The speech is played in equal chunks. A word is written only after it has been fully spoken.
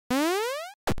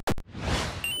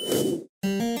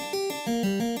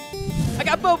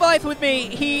got Beau Blyth with me.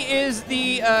 He is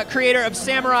the creator of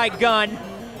Samurai Gunn,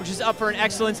 which is up for an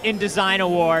Excellence in Design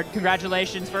award.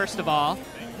 Congratulations, first of all.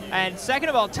 And second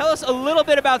of all, tell us a little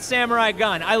bit about Samurai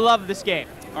Gunn. I love this game.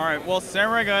 All right, well,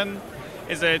 Samurai Gunn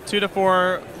is a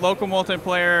 2-to-4 local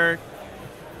multiplayer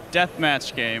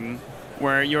deathmatch game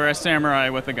where you're a samurai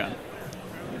with a gun.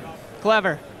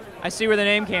 Clever. I see where the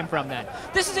name came from then.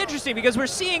 This is interesting because we're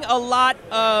seeing a lot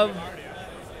of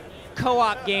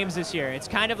co-op games this year. It's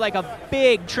kind of like a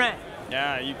big trend.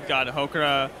 Yeah, you've got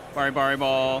Hokura, Bari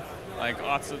Ball, like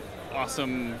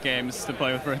awesome games to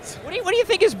play with friends. What do you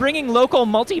think is bringing local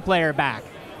multiplayer back?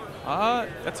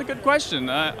 That's a good question.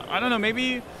 I don't know,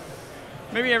 maybe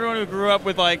everyone who grew up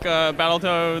with like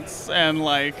Battletoads and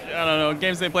like, I don't know,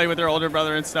 games they played with their older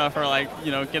brother and stuff are like,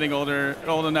 you know, getting old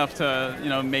enough to, you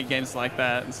know, make games like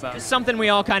that and stuff. It's something we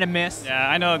all kind of miss. Yeah,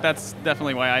 I know that's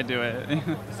definitely why I do it.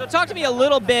 So talk to me a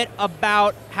little bit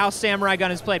about how Samurai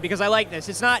Gunn is played, because I like this.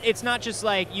 It's not just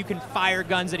like you can fire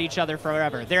guns at each other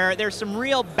forever. There's some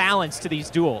real balance to these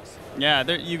duels. Yeah,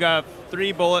 you got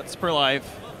 3 bullets per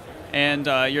life, and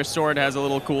your sword has a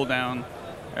little cooldown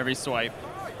every swipe.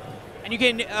 And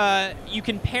you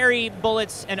can parry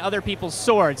bullets and other people's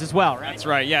swords as well, right? That's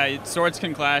right, yeah. Swords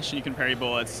can clash and you can parry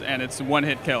bullets, and it's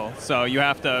one-hit kill, so you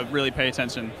have to really pay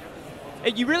attention.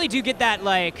 You really do get that,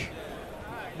 like,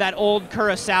 that old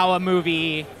Kurosawa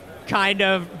movie kind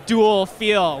of duel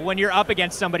feel when you're up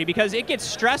against somebody, because it gets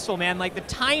stressful, man. Like, the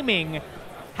timing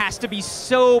has to be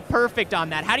so perfect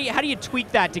on that. How do you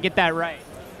tweak that to get that right?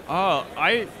 Oh,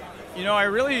 I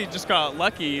really just got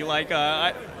lucky. Like,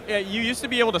 you used to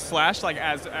be able to slash like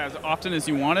as often as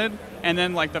you wanted, and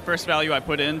then like the first value I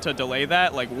put in to delay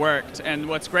that like worked. And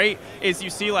what's great is you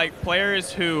see like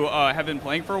players who have been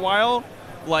playing for a while,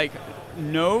 like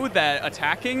know that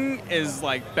attacking is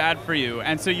like bad for you,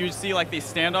 and so you see like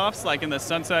these standoffs like in the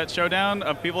Sunset Showdown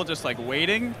of people just like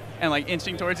waiting and like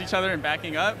inching towards each other and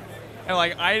backing up. And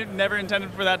like I never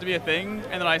intended for that to be a thing,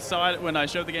 and then I saw it when I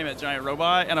showed the game at Giant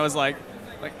Robot, and I was like,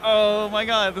 oh my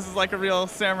god, this is like a real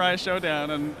samurai showdown.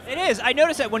 And it is. I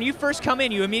noticed that when you first come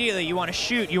in, you want to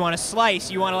shoot, you want to slice,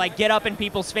 you want to like get up in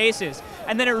people's faces,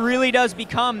 and then it really does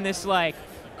become this like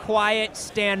quiet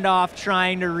standoff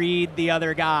trying to read the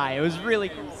other guy. It was really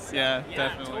cool. Yeah,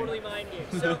 definitely. Totally mind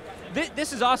game. So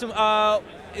this is awesome.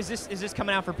 Is this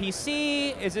coming out for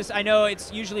PC? I know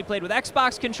it's usually played with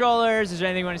Xbox controllers. Is there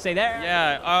anything you want to say there?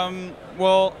 Yeah.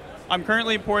 Well, I'm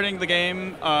currently porting the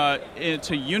game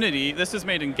to Unity. This is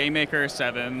made in GameMaker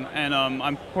 7, and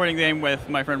I'm porting the game with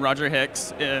my friend Roger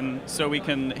Hicks, and so we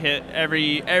can hit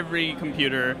every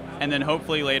computer, and then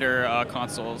hopefully later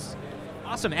consoles.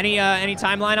 Awesome. Any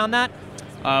timeline on that?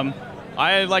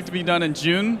 I'd like to be done in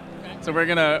June, so we're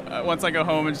gonna once I go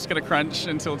home, I'm just gonna crunch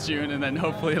until June, and then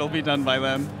hopefully it'll be done by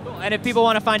then. Cool. And if people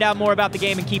want to find out more about the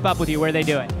game and keep up with you, where do they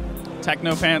do it?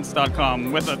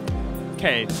 Teknopants.com with a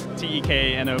K,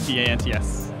 Teknopants.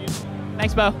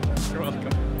 Thanks, Beau. You're welcome.